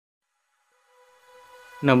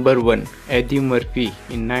Number 1. Eddie Murphy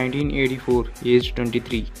in 1984, age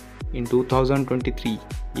 23. In 2023,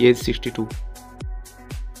 age 62.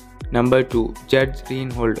 Number 2. Judge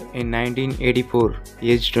Reinhold in 1984,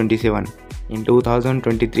 age 27. In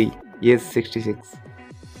 2023, age 66.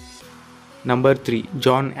 Number 3.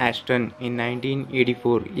 John Ashton in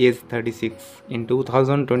 1984, age 36. In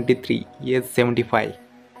 2023, age 75.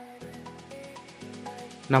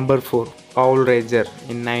 Number 4. Paul Reiser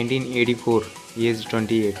in 1984, age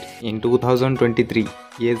 28. In 2023,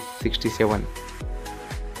 age 67.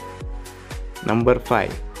 Number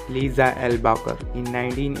 5. Lisa Eilbacher in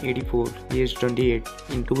 1984, age 28.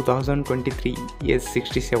 In 2023, age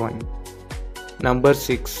 67. Number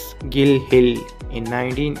 6. Gil Hill in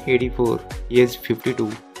 1984, age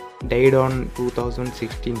 52. Died on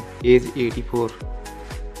 2016, age 84.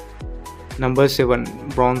 Number 7.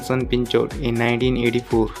 Bronson Pinchot in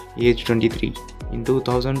 1984, age 23. In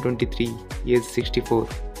 2023, age 64.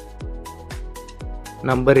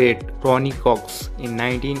 Number 8. Ronny Cox in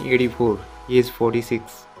 1984, age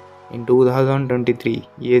 46. In 2023,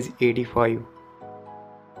 age 85.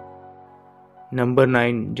 Number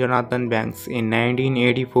 9. Jonathan Banks in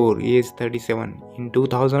 1984, age 37. In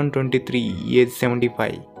 2023, age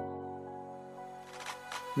 75.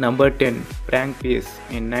 Number 10. Frank Pesce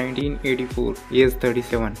in 1984, age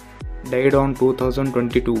 37. Died on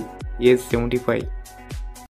 2022, age 75.